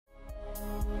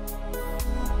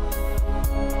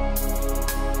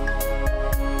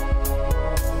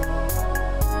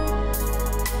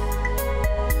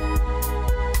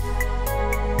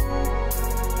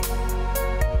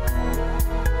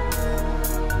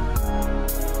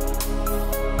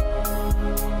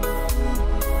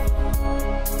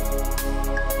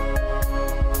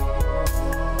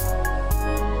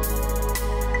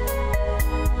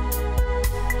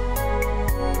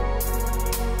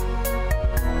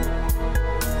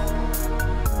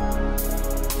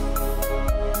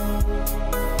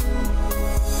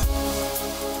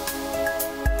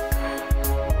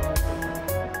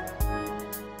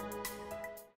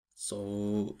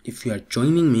if you are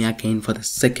joining me again for the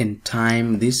second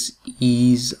time, this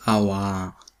is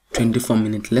our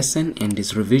 24-minute lesson and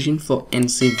this revision for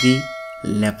NCV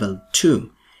level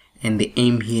 2, and the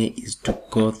aim here is to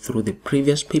go through the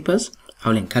previous papers. I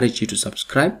will encourage you to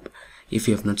subscribe if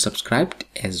you have not subscribed,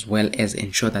 as well as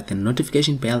ensure that the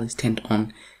notification bell is turned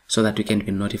on so that we can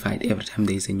be notified every time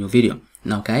there is a new video.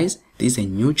 Now guys, this is a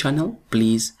new channel.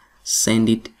 Please send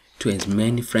it to as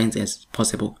many friends as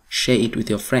possible. Share it with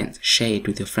your friends. Share it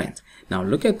with your friends. Now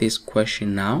look at this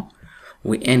question. Now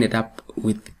we ended up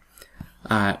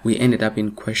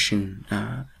in question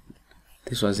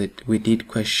this was it. We did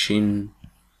question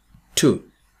 2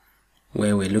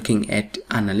 where we're looking at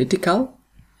analytical,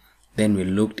 then we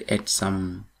looked at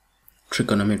some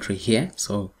trigonometry here.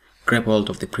 So grab hold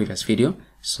of the previous video.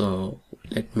 So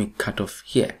let me cut off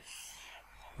here.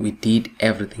 We did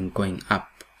everything going up,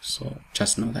 so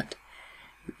just know that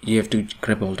you have to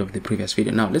grab hold of the previous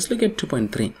video. Now let's look at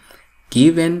 2.3.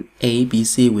 Given A, B,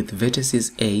 C with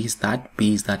vertices A is that,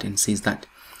 B is that, and C is that.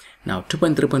 Now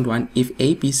 2.3.1, if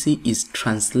A, B, C is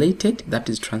translated, that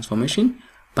is transformation,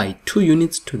 by 2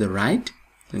 units to the right,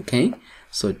 okay,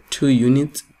 so 2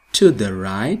 units to the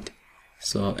right,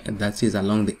 so that is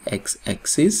along the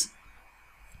x-axis,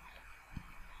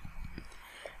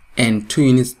 and 2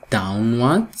 units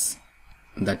downwards,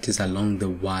 that is along the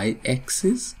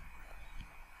y-axis.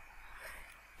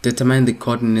 Determine the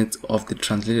coordinates of the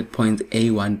translated points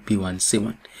A1, B1,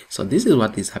 C1. So this is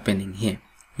what is happening here.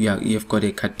 You've got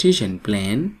a Cartesian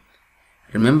plane.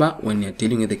 Remember, when you're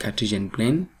dealing with the Cartesian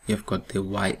plane, you've got the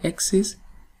y-axis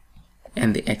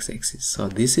and the x-axis. So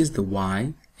this is the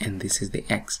y and this is the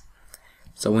x.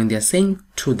 So when they're saying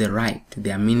to the right,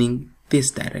 they are meaning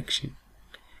this direction,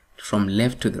 from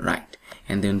left to the right.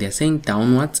 And then they're saying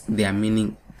downwards, they are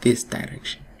meaning this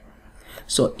direction.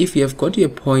 So if you have got your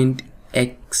point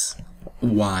x,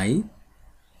 y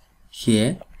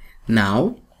here,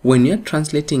 now when you're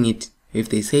translating it, if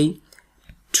they say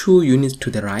 2 units to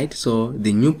the right, so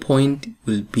the new point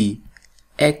will be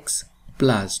x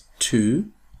plus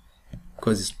 2,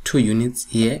 because it's 2 units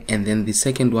here, and then the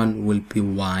second one will be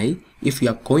y. If you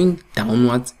are going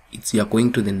downwards, you are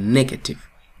going to the negative.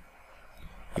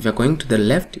 If you're going to the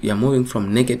left, you are moving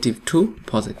from negative to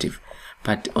positive.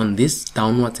 But on this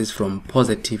downwards is from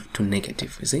positive to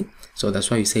negative, you see? So that's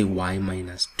why you say y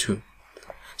minus 2.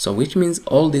 So which means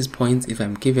all these points, if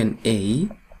I'm given A,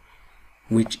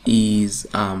 which is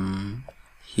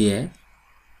here,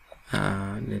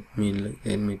 let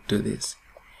me do this.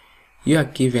 You are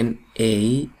given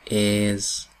A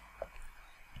as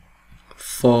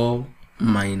 4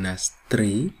 minus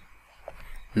 3.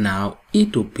 Now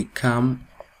it will become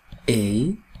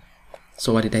A.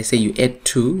 So what did I say? You add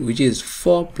 2, which is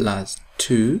 4 plus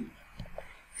 2,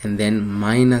 and then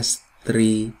minus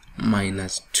 3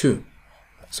 minus 2.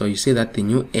 So you see that the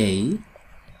new A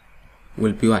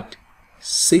will be what?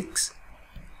 6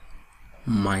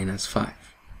 minus 5.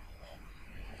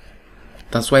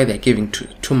 That's why they're giving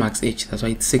 2 marks each. That's why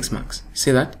it's 6 marks. See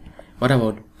that? What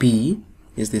about B?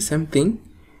 Is the same thing.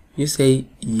 You say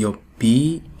your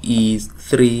B is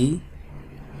 3,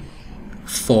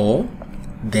 4.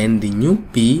 Then the new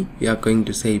B, you are going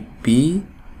to say B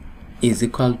is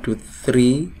equal to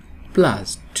 3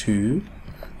 plus 2,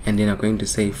 and then you are going to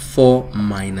say 4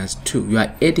 minus 2. You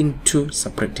are adding 2,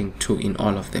 subtracting 2 in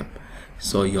all of them.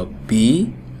 So your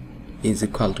B is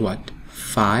equal to what?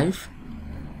 5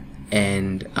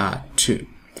 and 2.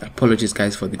 Apologies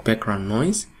guys for the background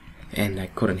noise, and I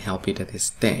couldn't help it at this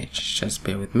stage, just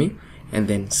bear with me. And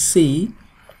then C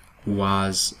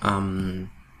was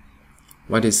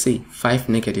what is C? 5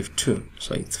 negative 2.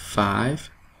 So it's 5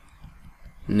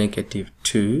 negative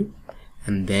 2.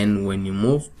 And then when you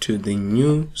move to the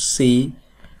new C,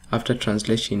 after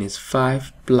translation is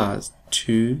 5 plus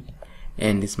 2,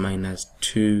 and it's minus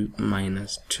 2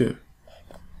 minus 2.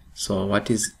 So what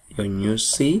is your new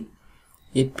C?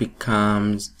 It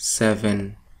becomes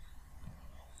 7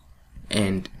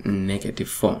 and negative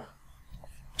 4.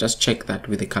 Just check that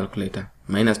with the calculator.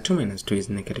 Minus 2 minus 2 is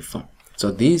negative 4. So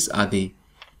these are the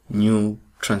new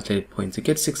translated points. You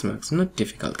get 6 marks. Not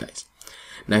difficult guys.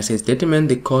 Now it says determine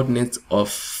the coordinates of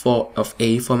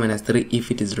A 4 minus 3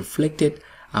 if it is reflected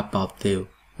about the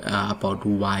about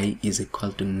y is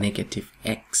equal to negative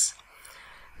x.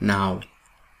 Now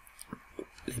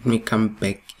let me come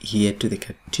back here to the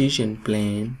Cartesian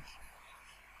plane.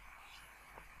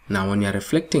 Now when you are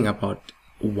reflecting about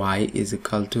y is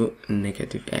equal to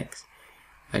negative x,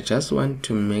 I just want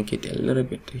to make it a little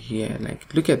bit here,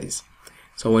 like look at this.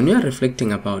 So when you are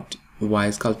reflecting about y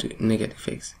is equal to negative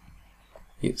x,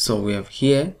 so we have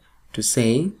here to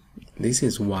say this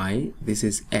is y, this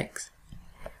is x.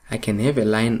 I can have a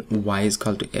line y is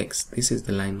equal to x. This is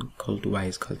the line called y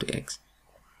is equal to x.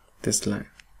 This line,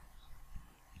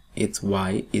 it's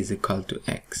y is equal to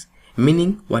x,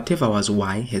 meaning whatever was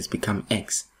y has become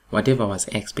x, whatever was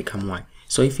x become y.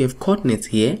 So if you have coordinates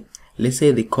here, let's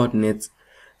say the coordinates,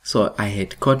 so I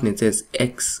had coordinates as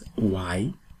x,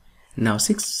 y. Now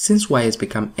since y has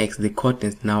become x, the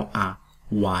coordinates now are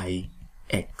y,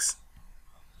 x.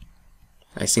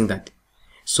 I think that.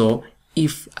 So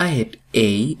if I had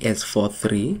a as 4,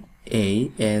 3,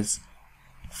 a as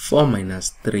 4 minus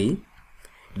 3,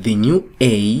 the new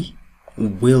a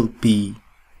will be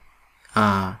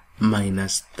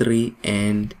minus 3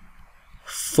 and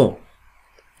 4.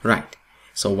 Right.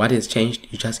 So what has changed?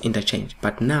 You just interchange.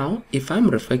 But now, if I'm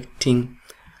reflecting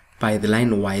by the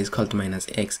line y is equal to minus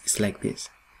x, it's like this.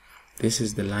 This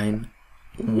is the line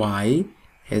y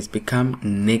has become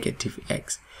negative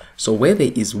x. So where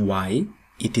there is y,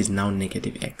 it is now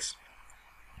negative x.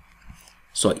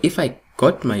 So if I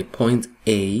got my point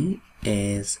A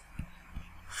as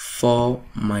 4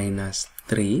 minus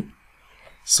 3,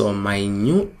 so my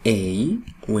new A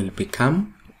will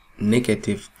become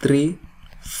negative 3,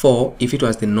 4. If it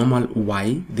was the normal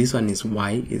y, this one is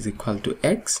y is equal to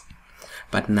x.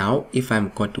 But now if I'm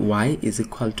got y is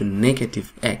equal to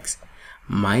negative x,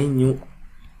 my new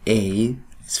A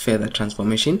is further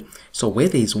transformation. So where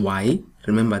there is y,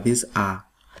 remember these are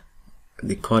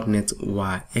the coordinates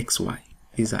y, xy.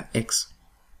 These are x,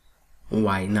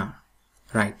 y now.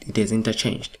 Right, it is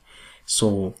interchanged.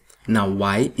 So now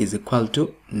y is equal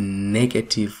to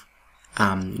negative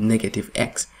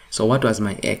x. So what was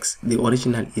my x? The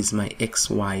original is my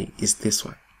xy is this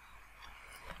one.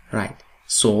 Right.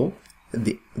 So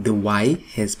the y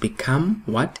has become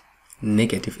what?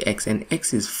 Negative x, and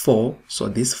x is 4, so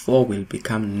this 4 will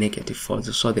become negative 4.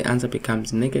 So the answer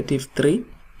becomes negative 3,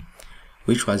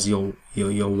 which was your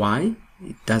y.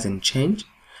 It doesn't change,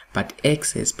 but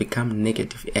x has become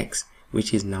negative x,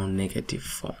 which is now negative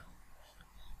 4.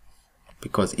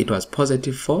 Because it was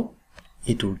positive 4,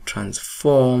 it will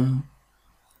transform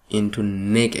into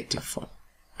negative 4.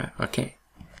 Okay,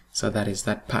 so that is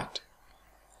that part.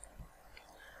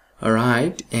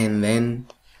 Alright, and then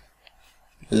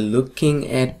looking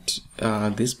at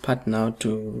this part now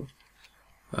to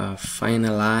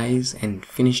finalize and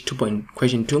finish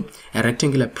question 2. A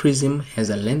rectangular prism has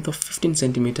a length of 15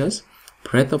 centimeters,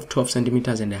 breadth of 12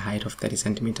 centimeters, and a height of 30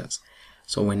 centimeters.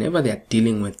 So whenever they are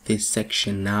dealing with this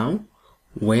section now,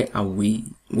 where are we?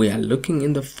 We are looking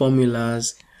in the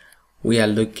formulas. We are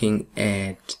looking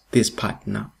at this part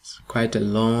now. It's quite a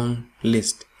long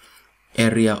list.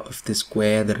 Area of the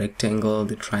square, the rectangle,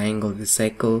 the triangle, the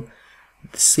circle.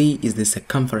 The C is the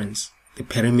circumference, the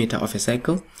perimeter of a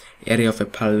circle, area of a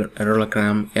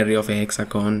parallelogram, area of a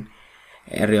hexagon,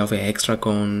 area of a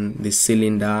hexagon, the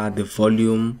cylinder, the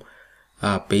volume,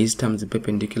 base times the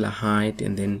perpendicular height,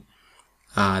 and then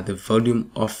the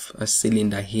volume of a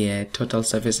cylinder here, total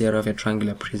surface area of a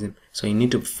triangular prism. So you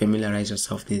need to familiarize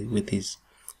yourself with this.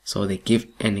 So they give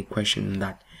an equation in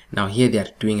that. Now here they are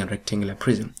doing a rectangular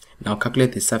prism. Now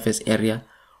calculate the surface area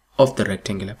of the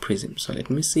rectangular prism. So let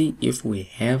me see if we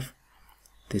have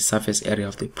the surface area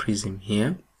of the prism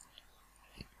here,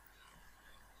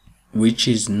 which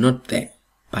is not there,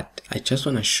 but I just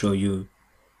want to show you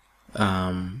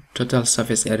total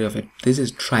surface area of it. This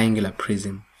is triangular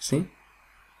prism. See,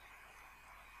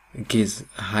 it gives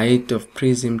height of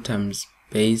prism times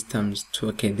base times 2.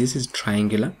 Okay, this is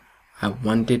triangular. I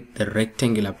wanted the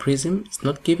rectangular prism. It's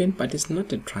not given, but it's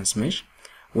not a transmesh.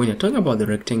 When you're talking about the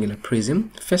rectangular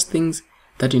prism, first things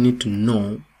that you need to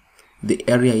know, the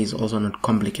area is also not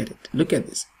complicated. Look at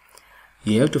this.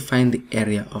 You have to find the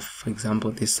area of, for example,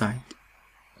 this side.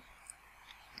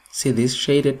 See this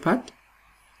shaded part?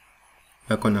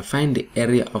 We're going to find the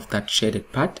area of that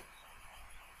shaded part.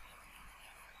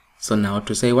 So now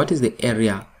to say what is the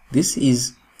area, this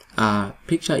is,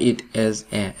 picture it as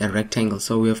a rectangle.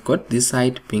 So we have got this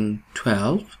side being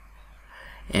 12.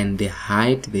 And the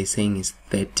height they're saying is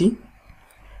 30.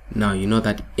 Now you know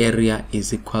that area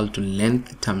is equal to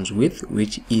length times width,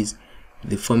 which is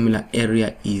the formula.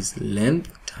 Area is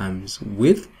length times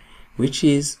width, which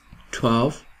is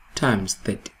 12 times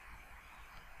 30.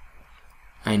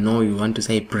 I know you want to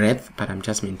say breadth, but I'm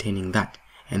just maintaining that,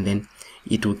 and then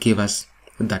it will give us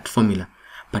that formula.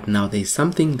 But now there is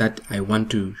something that I want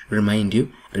to remind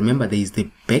you. Remember, there is the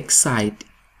back side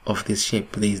of this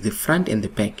shape. There is the front and the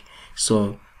back.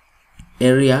 So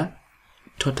area,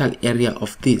 total area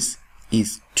of this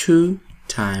is 2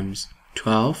 times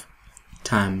 12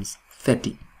 times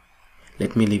 30.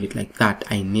 Let me leave it like that.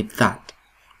 I need that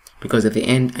because at the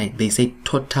end they say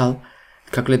total,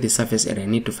 calculate the surface area. I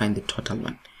need to find the total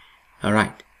one. All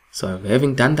right, So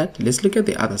having done that, let's look at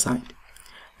the other side.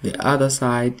 The other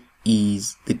side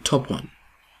is the top one.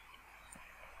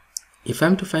 If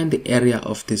I'm to find the area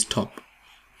of this top,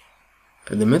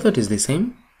 the method is the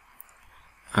same.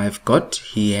 I've got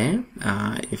here,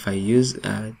 if I use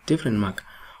a different mark,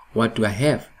 what do I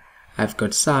have? I've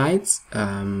got sides.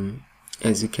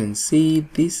 As you can see,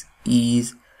 this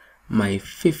is my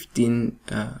 15.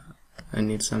 I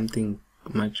need something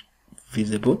much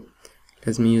visible.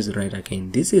 Let me use it right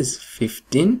again. This is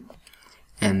 15,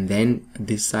 and then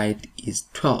this side is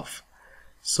 12.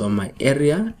 So my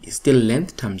area is still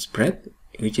length times breadth,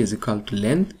 which is equal to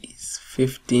length is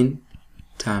 15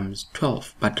 times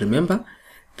 12. But remember,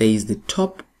 there is the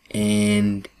top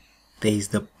and there is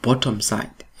the bottom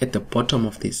side at the bottom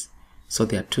of this. So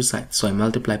there are two sides. So I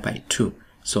multiply by 2.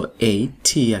 So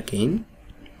AT again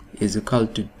is equal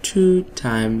to 2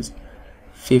 times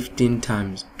 15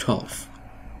 times 12.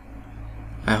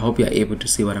 I hope you are able to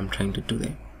see what I'm trying to do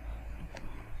there,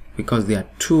 because there are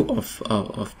two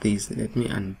of these. Let me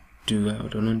undo. I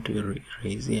don't want to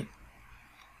erase here.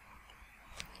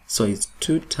 So it's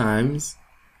 2 times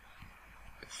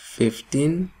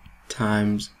 15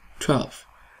 times 12.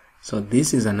 So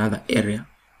this is another area.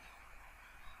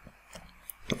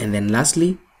 And then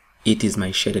lastly, it is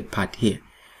my shaded part here.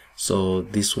 So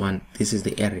this one, this is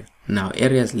the area. Now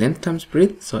area is length times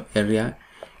breadth. So area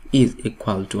is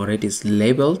equal to, already is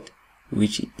labeled,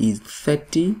 which is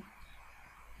 30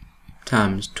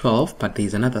 times 12, but there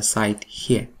is another side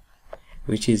here,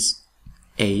 which is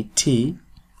AT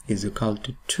is equal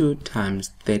to 2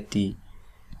 times 30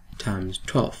 times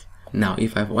 12. Now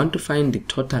if I want to find the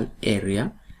total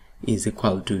area is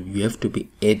equal to, you have to be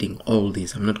adding all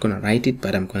these. I'm not going to write it,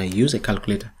 but I'm going to use a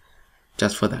calculator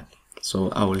just for that.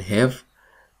 So I will have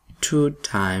 2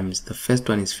 times, the first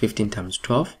one is 15 times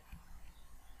 12,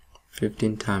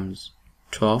 15 times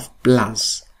 12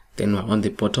 plus, then we're on the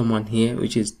bottom one here,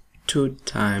 which is 2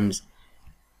 times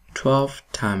 12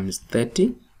 times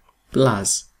 30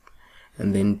 plus,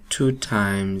 and then 2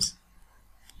 times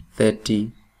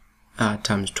 30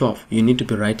 times 12. You need to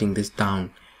be writing this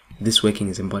down. This working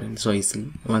is important. So it's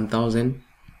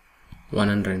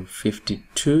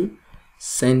 1152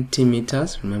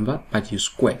 centimeters, remember, but you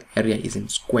square. Area is in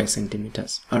square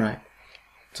centimeters. All right,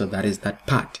 so that is that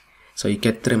part. So you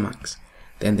get 3 marks.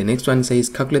 Then the next one says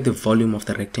calculate the volume of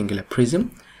the rectangular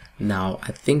prism. Now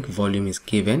I think volume is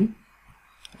given.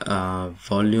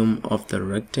 Volume of the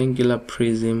rectangular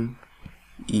prism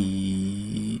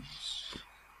is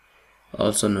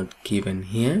also not given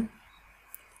here,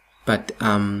 but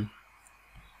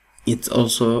it's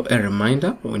also a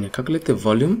reminder when you calculate the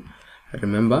volume,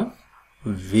 remember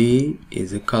V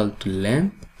is equal to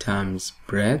length times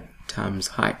breadth times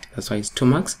height. That's why it's 2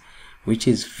 marks, which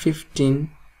is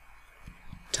 15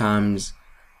 times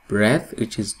breadth,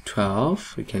 which is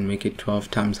 12. We can make it 12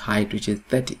 times height, which is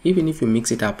 30. Even if you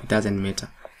mix it up, it doesn't matter.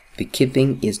 The key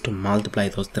thing is to multiply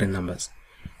those 3 numbers.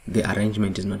 The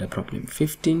arrangement is not a problem.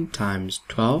 15 times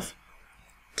 12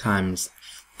 times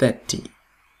 30.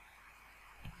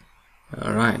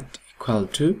 All right, equal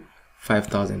to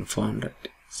 5,400.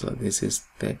 So this is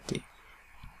 30.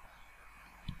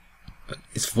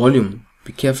 It's volume.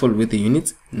 Be careful with the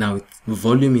units. Now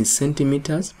volume is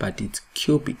centimeters, but it's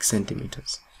cubic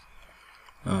centimeters.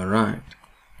 All right.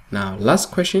 Now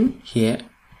last question here.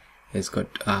 It's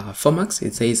got 4 marks.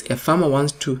 It says a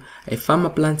farmer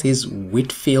plants his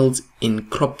wheat fields in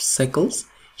crop circles.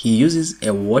 He uses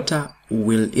a water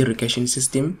wheel irrigation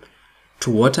system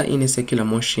to water in a circular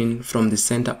motion from the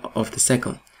center of the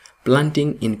circle.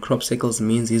 Planting in crop circles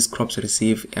means his crops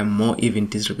receive a more even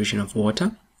distribution of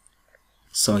water.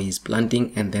 So he's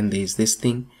planting, and then there is this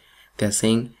thing. They're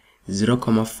saying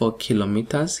 0.4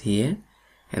 kilometers here,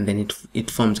 and then it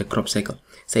forms a crop circle.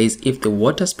 Says if the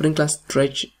water sprinklers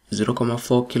stretch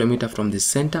 0.4 kilometer from the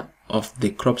center of the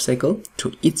crop circle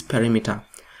to its perimeter,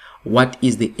 what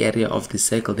is the area of the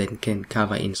circle that it can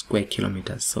cover in square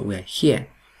kilometers? So we're here.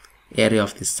 Area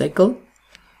of the circle,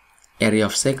 area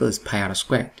of circle is pi r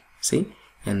squared. See?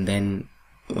 And then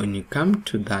when you come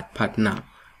to that part now,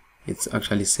 it's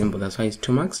actually simple. That's why it's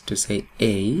 2 marks to say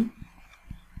A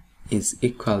is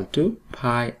equal to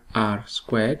pi r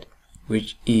squared,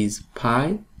 which is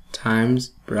pi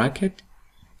times bracket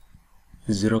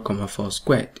 0.4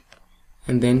 squared.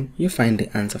 And then you find the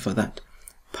answer for that,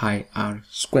 pi r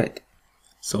squared.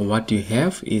 So what you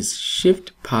have is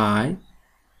shift pi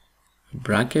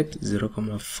bracket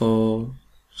 0.4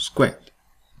 squared.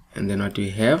 And then what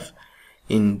you have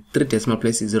in 3 decimal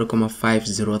places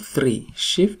 0.503,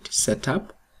 shift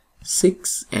setup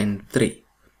 6 and 3,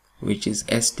 which is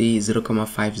SD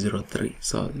 0.503.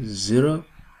 So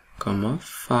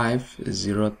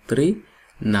 0.503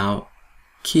 now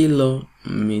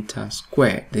kilometer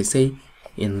square. They say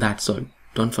in that, so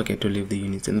don't forget to leave the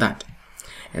units in that.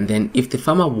 And then if the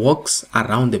farmer walks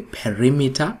around the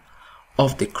perimeter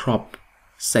of the crop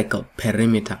cycle,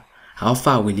 perimeter, how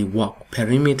far will he walk?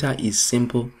 Perimeter is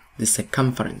simple, the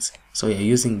circumference. So you're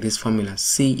using this formula,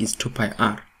 C is 2 pi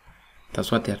r.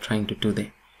 That's what they're trying to do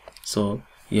there. So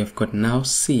you have got now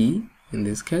C in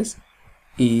this case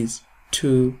is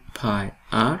 2 pi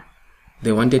r.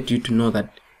 They wanted you to know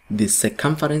that the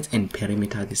circumference and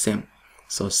perimeter are the same.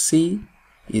 So C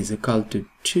is equal to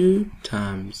 2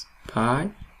 times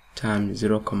pi times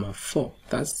 0.4.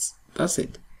 That's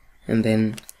it. And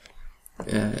then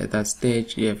at that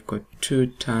stage you have got 2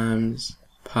 times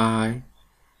pi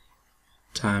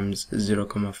times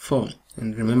 0.4.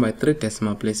 And remember, 3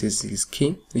 decimal places is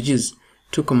key, which is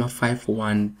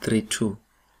 2,5132.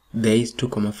 There is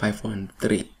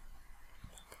 2,513.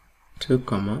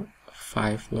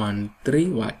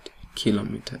 2,513 what?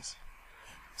 Kilometers.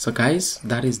 So guys,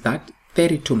 that is that.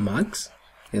 32 marks.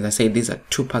 As I said, these are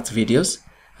 2 parts videos.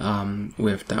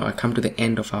 We have come to the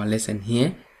end of our lesson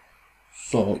here.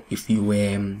 So if you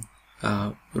were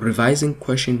revising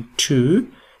question 2,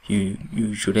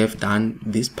 you should have done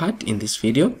this part in this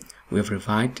video. We have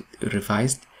revised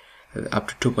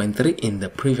up to 2.3 in the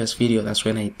previous video. That's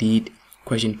when I did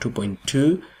question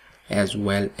 2.2 as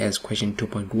well as question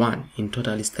 2.1. In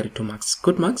total is 32 marks.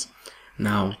 Good marks.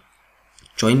 Now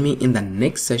join me in the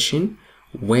next session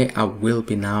where I will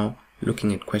be now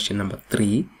looking at question number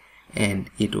 3, and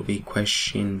it will be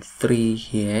question 3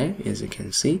 here. As you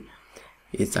can see,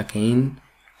 it's again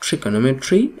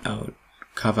trigonometry. I'll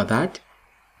cover that.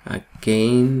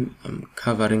 Again, I'm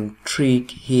covering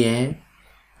trig here.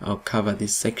 I'll cover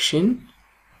this section,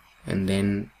 and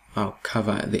then I'll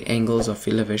cover the angles of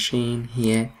elevation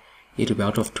here. It will be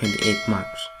out of 28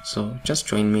 marks. So just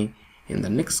join me in the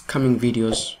next coming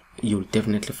videos. You'll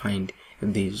definitely find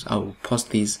these. I will post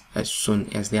these as soon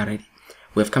as they are ready.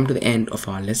 We have come to the end of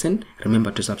our lesson. Remember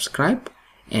to subscribe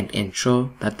and ensure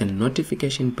that the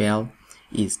notification bell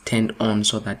is turned on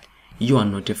so that you are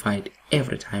notified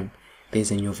every time there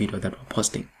is a new video that we're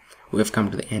posting. We have come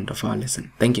to the end of our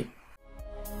lesson. Thank you.